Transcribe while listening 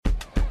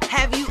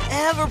Have you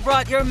ever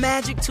brought your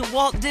magic to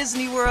Walt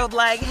Disney World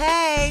like,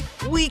 hey,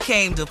 we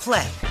came to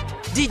play?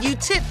 Did you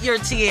tip your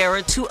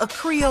tiara to a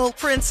Creole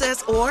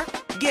princess or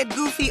get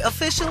goofy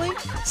officially?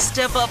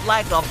 Step up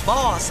like a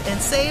boss and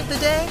save the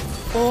day?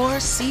 Or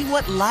see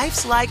what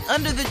life's like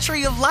under the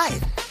tree of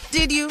life?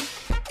 Did you?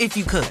 If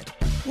you could.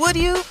 Would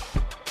you?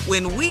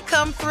 When we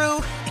come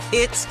through,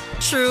 it's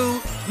true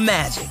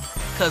magic.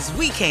 'Cause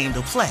we came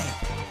to play.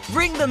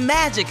 Bring the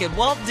magic at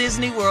Walt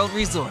Disney World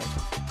Resort.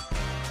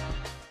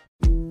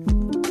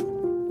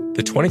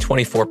 The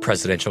 2024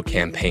 presidential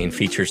campaign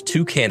features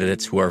two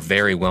candidates who are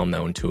very well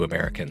known to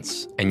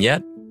Americans. And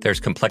yet, there's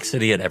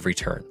complexity at every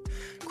turn.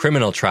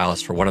 Criminal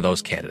trials for one of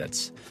those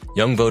candidates.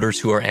 Young voters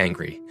who are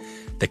angry.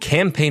 The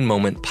Campaign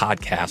Moment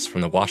podcast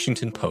from the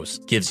Washington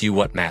Post gives you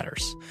what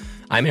matters.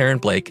 I'm Aaron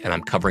Blake, and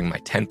I'm covering my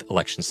 10th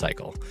election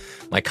cycle.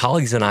 My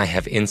colleagues and I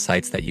have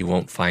insights that you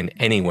won't find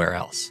anywhere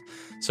else.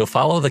 So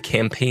follow The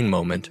Campaign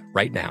Moment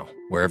right now,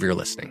 wherever you're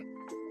listening.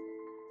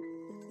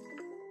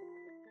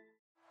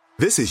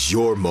 This is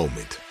your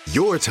moment,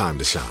 your time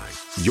to shine,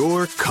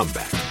 your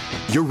comeback.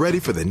 You're ready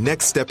for the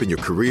next step in your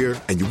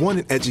career, and you want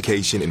an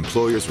education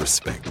employers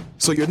respect.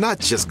 So you're not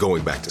just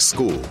going back to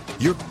school,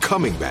 you're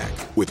coming back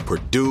with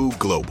Purdue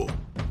Global.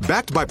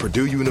 Backed by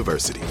Purdue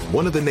University,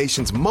 one of the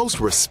nation's most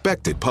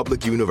respected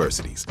public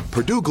universities,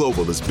 Purdue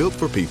Global is built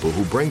for people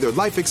who bring their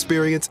life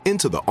experience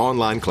into the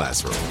online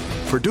classroom.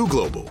 Purdue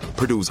Global,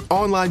 Purdue's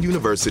online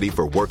university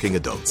for working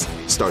adults.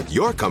 Start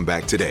your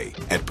comeback today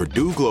at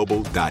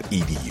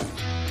purdueglobal.edu.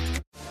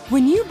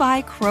 When you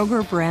buy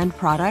Kroger brand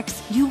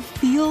products, you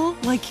feel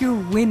like you're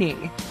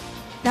winning.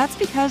 That's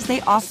because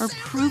they offer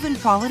proven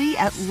quality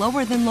at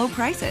lower than low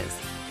prices.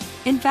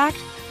 In fact,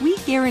 we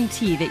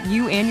guarantee that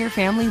you and your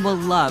family will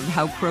love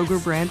how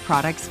Kroger brand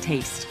products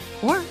taste,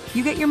 or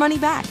you get your money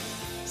back.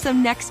 So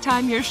next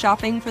time you're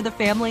shopping for the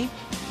family,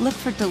 look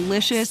for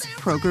delicious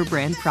Kroger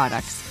brand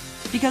products,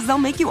 because they'll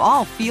make you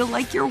all feel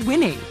like you're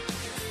winning.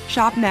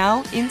 Shop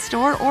now,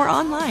 in-store, or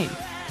online.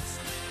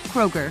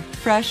 Kroger,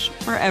 fresh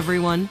for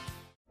everyone.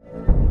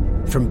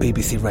 From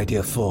BBC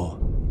Radio 4,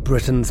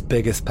 Britain's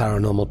biggest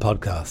paranormal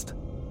podcast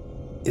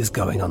is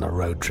going on a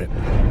road trip.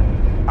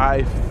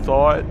 I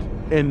thought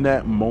in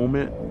that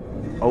moment,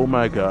 oh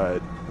my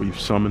God, we've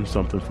summoned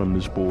something from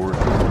this board.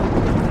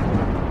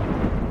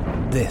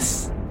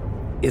 This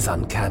is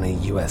Uncanny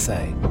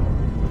USA.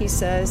 He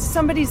says,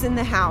 somebody's in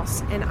the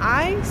house, and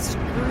I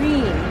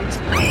screamed.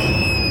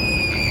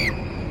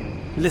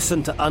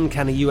 Listen to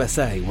Uncanny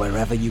USA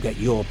wherever you get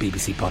your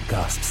BBC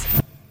podcasts,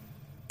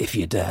 if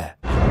you dare.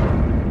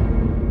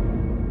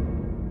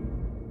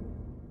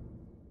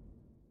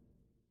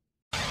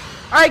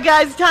 All right,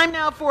 guys, time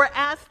now for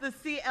Ask the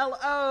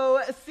CLO.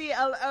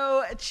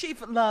 CLO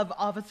Chief Love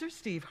Officer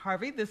Steve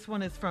Harvey. This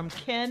one is from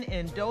Ken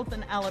in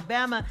Dothan,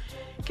 Alabama.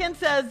 Ken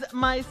says,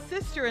 my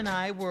sister and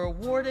I were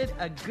awarded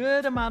a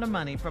good amount of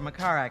money from a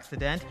car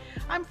accident.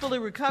 I'm fully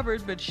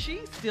recovered, but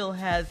she still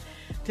has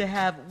to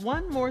have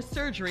one more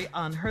surgery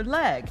on her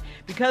leg.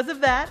 Because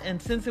of that,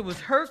 and since it was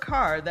her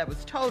car that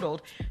was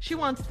totaled, she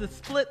wants to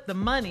split the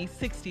money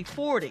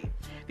 60-40.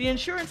 The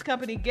insurance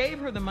company gave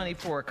her the money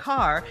for a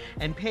car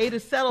and paid a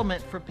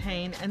settlement for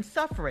pain and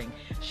suffering.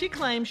 She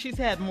claims she's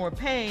had more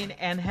pain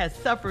and has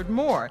suffered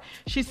more.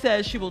 She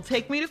says she will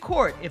take me to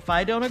court if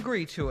I don't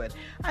agree to it.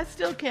 I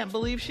still can't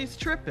believe she's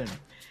tripping.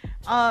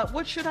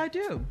 What should I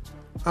do?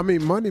 I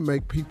mean, money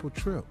make people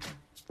trip.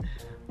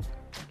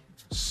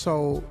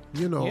 So,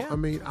 I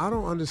mean, I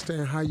don't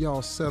understand how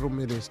y'all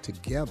settlement is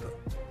together.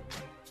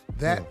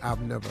 That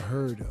I've never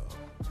heard of.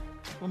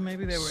 Well,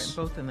 maybe they were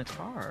both in the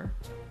car.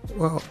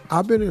 Well,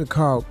 I've been in a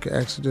car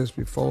accidents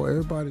before.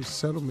 Everybody's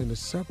settlement is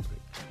separate.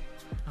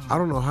 I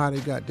don't know how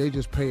they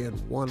just paying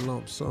one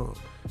lump sum.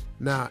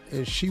 Now,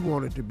 and she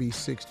wanted to be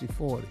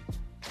 60-40.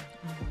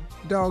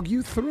 Dog,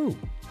 you through.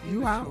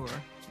 You out.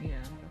 Sure.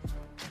 Yeah.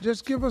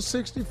 Just give her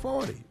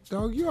 60-40.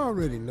 Dog, you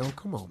already know.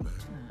 Come on, man.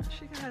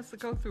 She has to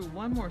go through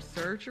one more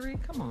surgery?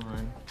 Come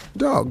on.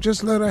 Dog,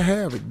 just let her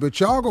have it. But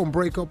y'all gonna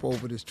break up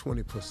over this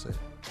 20%.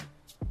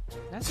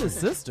 That's his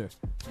sister.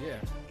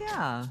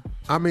 Yeah.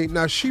 I mean,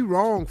 now she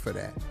wrong for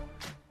that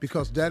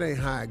because that ain't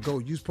how it go.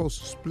 You supposed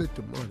to split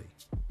the money.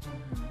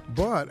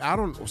 But I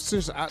don't,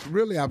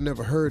 I've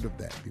never heard of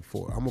that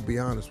before. I'm gonna be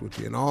honest with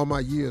you. In all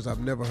my years, I've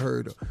never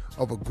heard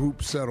of a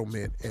group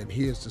settlement and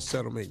here's the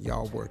settlement,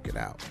 y'all work it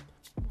out.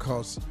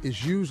 Because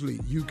it's usually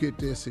you get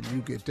this and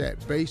you get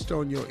that. Based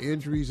on your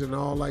injuries and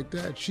all like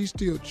that, she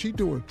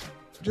doing,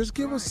 just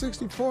give her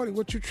 60-40.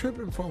 What you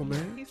tripping for,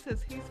 man? He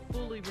says he's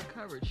fully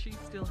recovered. She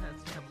still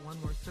has to have one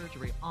more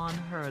surgery on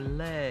her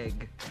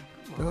leg.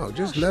 No,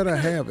 just let her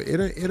have it.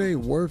 It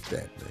ain't worth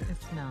that, man.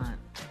 It's not.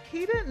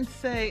 He didn't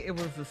say it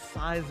was a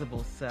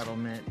sizable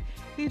settlement.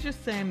 He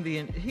just said the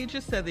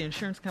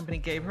insurance company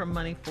gave her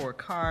money for a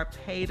car,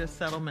 paid a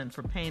settlement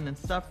for pain and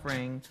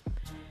suffering,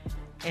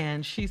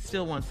 and she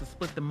still wants to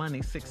split the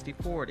money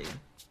 60-40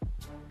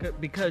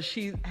 because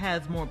she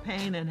has more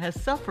pain and has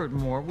suffered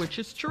more, which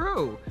is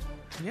true.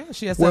 Yeah,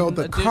 she has. Well,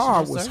 the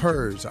car was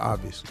hers,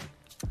 obviously.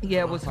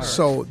 Yeah, it was hers.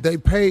 So they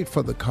paid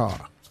for the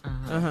car.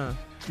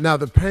 Now,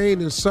 the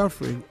pain and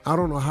suffering, I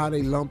don't know how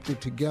they lumped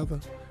it together.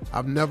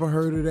 I've never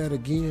heard of that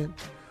again.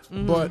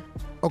 Mm-hmm. But,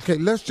 okay,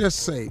 let's just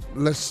say,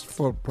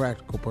 for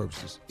practical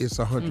purposes, it's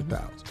 $100,000.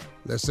 Mm-hmm.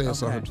 Let's say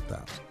it's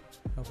 $100,000.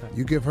 Okay.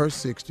 You give her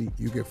 60,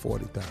 you get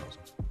 40,000.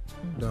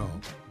 No,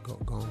 go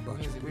on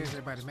about your Where's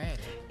everybody mad at?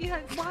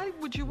 Yeah, why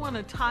would you want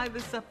to tie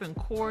this up in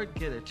court,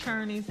 get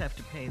attorneys, have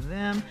to pay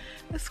them?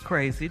 That's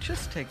crazy.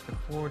 Just take the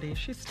 40.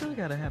 She's still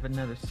got to have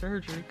another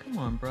surgery. Come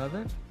on,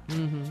 brother.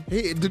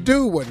 Mm-hmm. The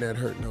dude wasn't that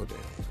hurt no damn.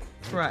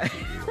 Right,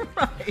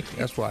 right.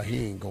 That's why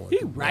he ain't going.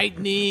 He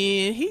writing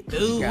in. He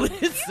through with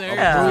his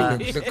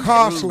surgery. The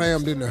car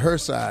slammed into her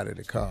side of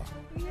the car.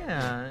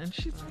 Yeah, and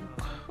she's...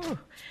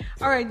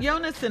 All right,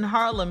 Jonas in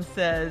Harlem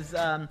says,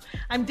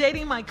 I'm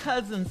dating my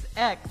cousin's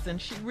ex,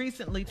 and she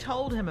recently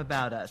told him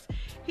about us.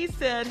 He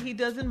said he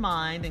doesn't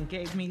mind and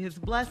gave me his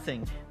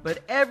blessing, but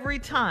every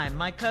time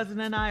my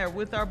cousin and I are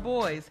with our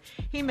boys,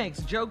 he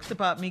makes jokes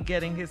about me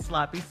getting his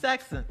sloppy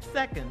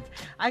seconds.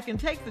 I can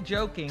take the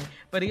joking,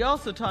 but he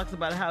also talks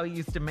about how he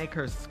used to make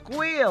her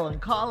squeal and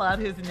call out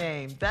his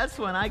name. That's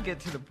when I get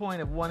to the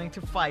point of wanting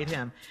to fight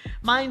him.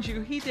 Mind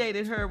you, he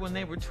dated her when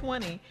they were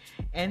 20,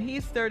 and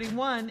he's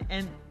 31,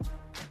 and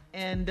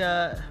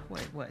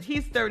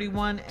he's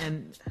 31,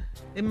 and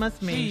it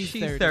must mean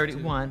she's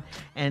 31,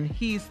 and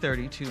he's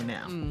 32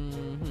 now.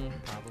 Mm-hmm,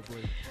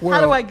 probably. Well,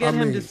 how do I get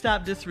him to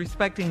stop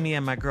disrespecting me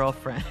and my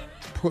girlfriend?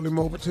 Pull him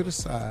over to the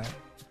side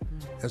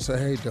and say,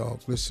 hey, dog,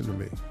 listen to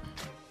me.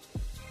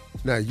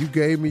 Now, you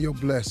gave me your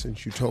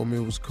blessings. You told me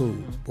it was cool.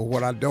 But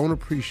what I don't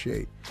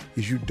appreciate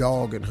is you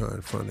dogging her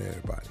in front of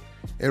everybody.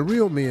 And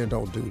real men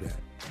don't do that.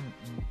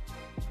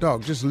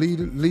 Dog, just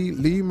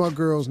leave my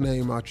girl's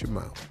name out your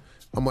mouth.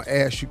 I'm going to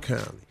ask you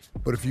kindly.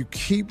 But if you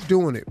keep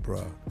doing it,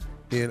 bro,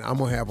 then I'm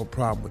going to have a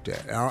problem with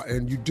that.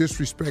 And you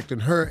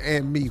disrespecting her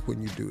and me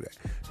when you do that.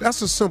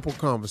 That's a simple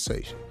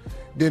conversation.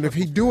 Then if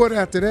he do it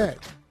after that,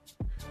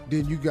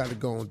 then you got to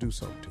go and do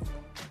something to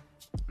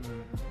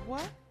him.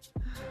 What?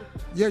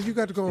 Yeah, you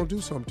got to go and do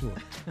something to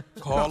him.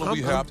 Carla,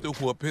 we have to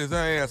whoop his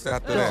ass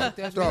after that.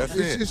 That's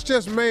it. It's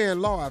just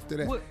man law after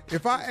that. What?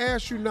 If I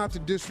ask you not to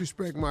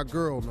disrespect my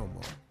girl no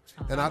more,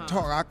 and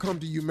I come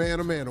to you man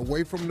to man,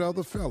 away from the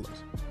other fellas,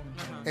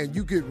 and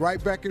you get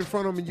right back in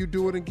front of them and you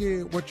do it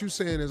again, what you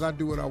saying is I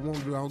do what I want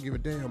to do, I don't give a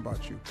damn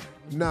about you.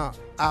 Now,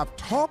 I've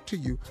talked to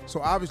you, so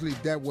obviously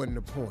that wasn't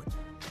the point.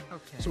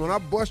 Okay. So when I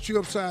bust you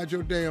upside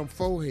your damn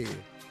forehead,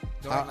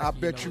 I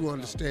bet you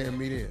understand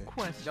me then.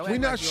 Question. We're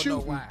not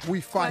shooting,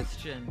 we fight.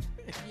 Question.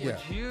 Would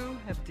you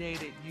have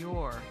dated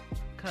your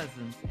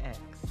cousin's ex?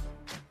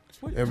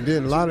 And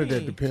then a lot of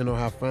that depends on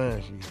how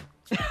fine she is.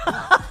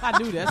 I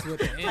knew that's what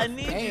the I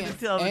need you to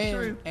tell the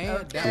truth.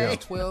 And that was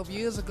 12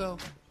 years ago.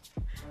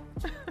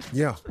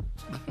 Yeah.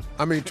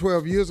 I mean,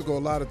 12 years ago, a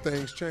lot of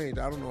things changed.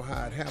 I don't know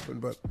how it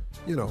happened, but,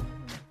 you know,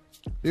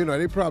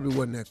 they probably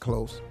wasn't that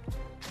close.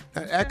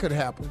 That could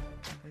happen.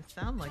 They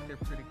sound like they're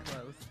pretty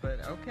close,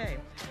 but okay.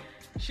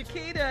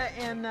 Shakita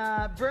in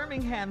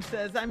Birmingham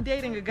says, I'm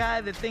dating a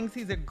guy that thinks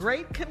he's a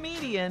great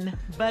comedian,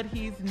 but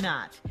he's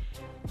not.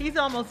 He's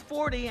almost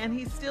 40 and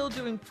he's still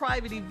doing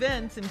private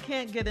events and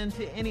can't get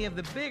into any of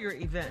the bigger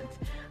events.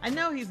 I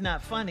know he's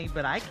not funny,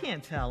 but I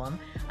can't tell him.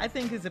 I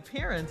think his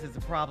appearance is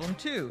a problem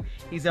too.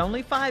 He's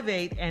only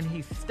 5'8" and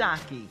he's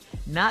stocky.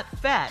 Not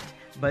fat,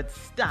 but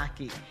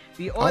stocky.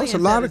 There's a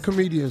lot of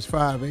comedians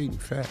 5'8"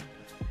 and fat.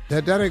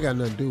 That ain't got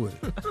nothing to do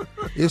with it.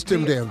 It's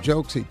them damn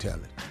jokes he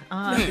telling.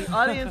 The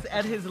audience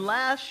at his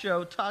last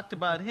show talked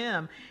about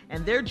him,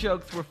 and their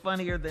jokes were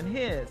funnier than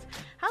his.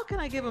 How can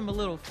I give him a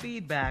little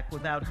feedback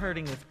without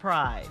hurting his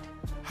pride?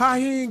 How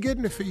he ain't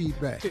getting the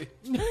feedback?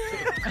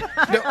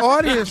 The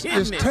audience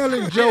is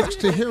telling jokes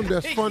to him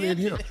that's funny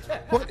to him.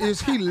 What,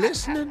 is he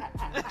listening?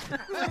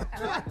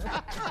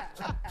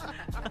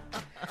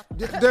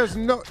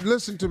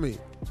 Listen to me.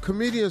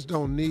 Comedians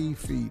don't need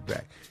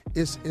feedback.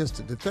 It's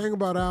instant. The thing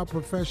about our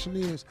profession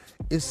is,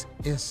 it's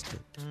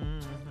instant.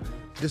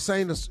 This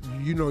ain't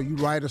you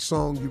write a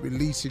song, you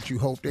release it, you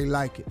hope they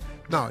like it.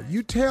 No,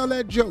 you tell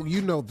that joke,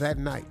 you know that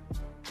night.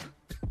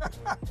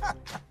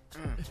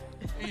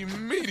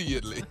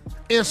 Immediately.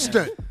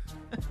 Instant.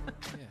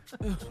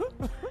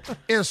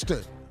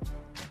 Instant.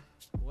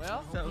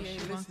 Well, so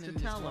she wants to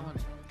tell him.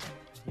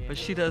 But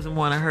she doesn't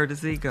want to hurt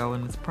his ego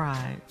and his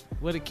pride.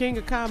 Well, the king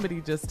of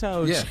comedy just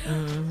told you.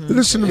 Mm-hmm.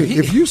 Listen to me.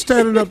 If you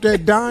standing up there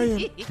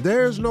dying,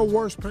 there's no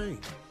worse pain.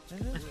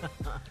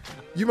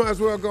 You might as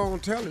well go on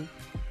and tell him.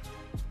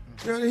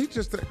 You know,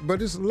 but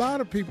there's a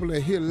lot of people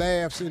that hear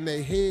laughs in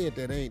their head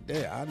that ain't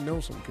there. I know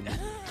some comedians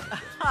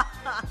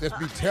that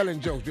be telling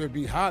jokes. They'll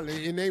be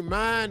hollering. In their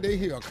mind, they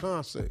hear a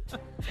concert.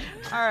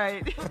 All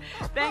right.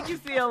 Thank you,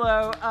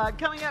 CeeLo.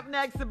 Coming up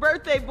next, the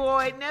birthday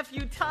boy,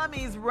 nephew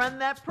Tommy's Run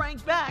That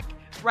Prank Back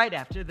right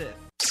after this.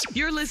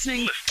 You're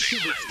listening to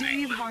the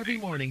Steve Harvey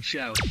Morning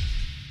Show.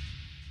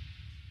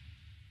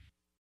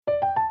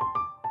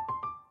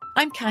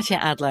 I'm Katya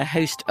Adler,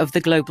 host of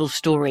The Global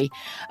Story.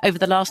 Over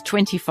the last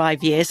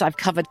 25 years, I've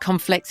covered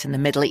conflicts in the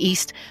Middle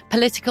East,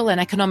 political and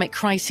economic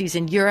crises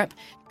in Europe,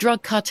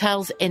 drug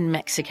cartels in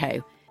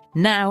Mexico.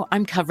 Now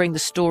I'm covering the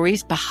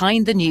stories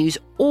behind the news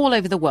all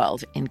over the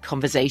world in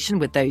conversation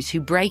with those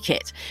who break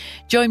it.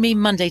 Join me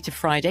Monday to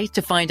Friday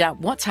to find out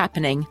what's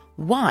happening,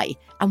 why,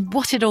 and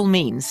what it all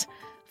means.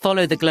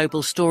 Follow The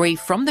Global Story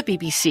from the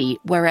BBC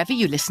wherever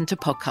you listen to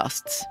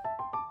podcasts.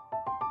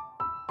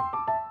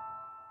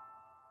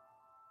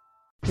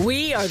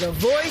 We are the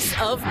voice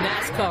of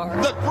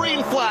NASCAR. The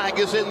green flag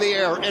is in the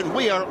air, and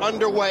we are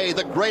underway.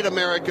 The Great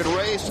American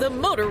Race. The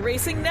Motor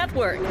Racing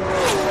Network.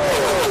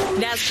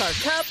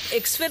 NASCAR Cup,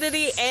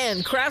 Xfinity,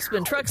 and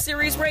Craftsman Truck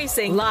Series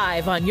Racing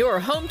live on your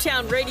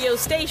hometown radio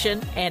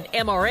station and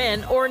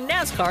MRN or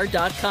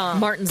NASCAR.com.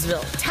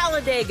 Martinsville,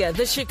 Talladega,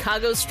 the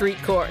Chicago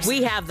Street Course.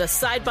 We have the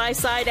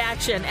side-by-side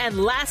action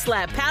and last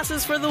lap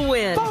passes for the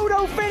win.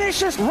 Photo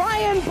finishes.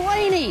 Ryan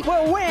Blaney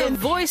will win. The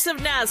voice of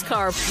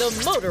NASCAR,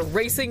 the Motor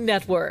Racing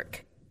Network.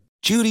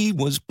 Judy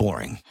was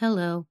boring.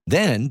 Hello.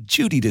 Then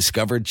Judy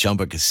discovered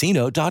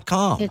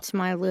ChumbaCasino.com. It's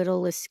my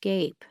little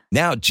escape.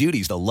 Now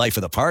Judy's the life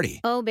of the party.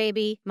 Oh,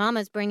 baby,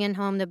 mama's bringing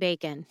home the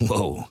bacon.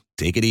 Whoa,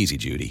 take it easy,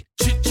 Judy.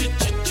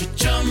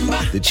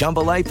 The Chumba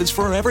life is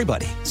for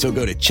everybody. So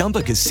go to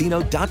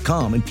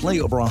ChumbaCasino.com and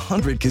play over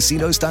 100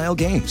 casino-style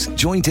games.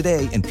 Join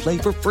today and play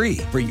for free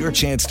for your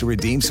chance to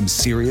redeem some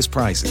serious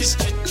prizes.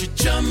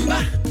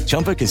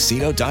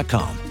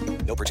 ChumbaCasino.com.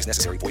 No purchase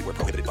necessary. Void where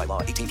prohibited by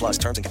law. 18 plus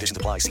terms and conditions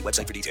apply. See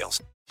website for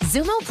details.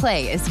 Xumo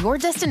Play is your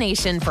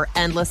destination for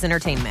endless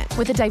entertainment.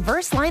 With a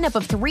diverse lineup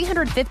of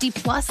 350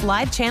 plus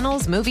live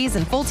channels, movies,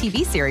 and full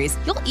TV series,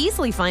 you'll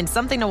easily find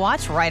something to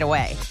watch right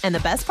away. And the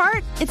best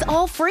part? It's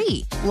all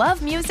free.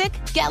 Love music?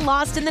 Get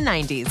lost in the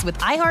 90s with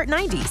iHeart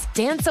 90s.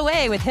 Dance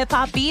away with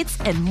hip-hop beats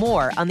and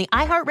more on the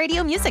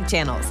iHeartRadio music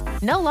channels.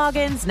 No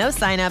logins, no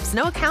signups,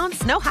 no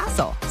accounts, no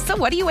hassle. So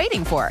what are you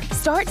waiting for?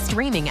 Start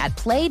streaming at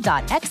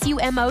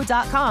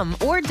play.xumo.com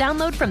or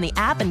download from the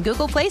app and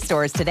Google Play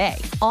stores today.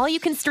 All you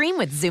can stream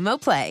with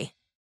Xumo Play.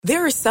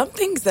 There are some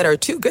things that are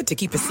too good to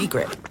keep a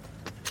secret.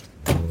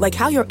 Like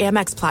how your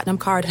Amex Platinum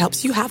card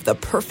helps you have the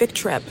perfect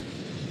trip.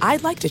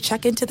 I'd like to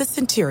check into the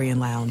Centurion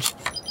Lounge.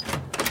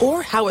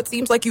 Or how it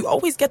seems like you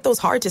always get those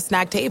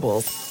hard-to-snag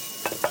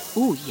tables.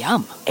 Ooh,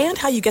 yum. And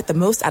how you get the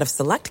most out of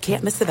select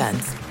can't-miss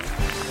events.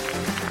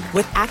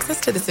 With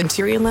access to the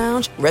Centurion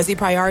Lounge, Resi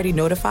Priority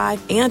Notified,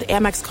 and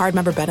Amex card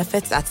member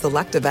benefits at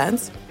select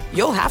events,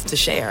 you'll have to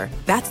share.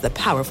 That's the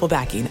powerful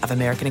backing of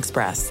American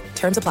Express.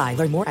 Terms apply.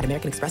 Learn more at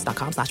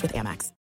americanexpress.com/withAmex.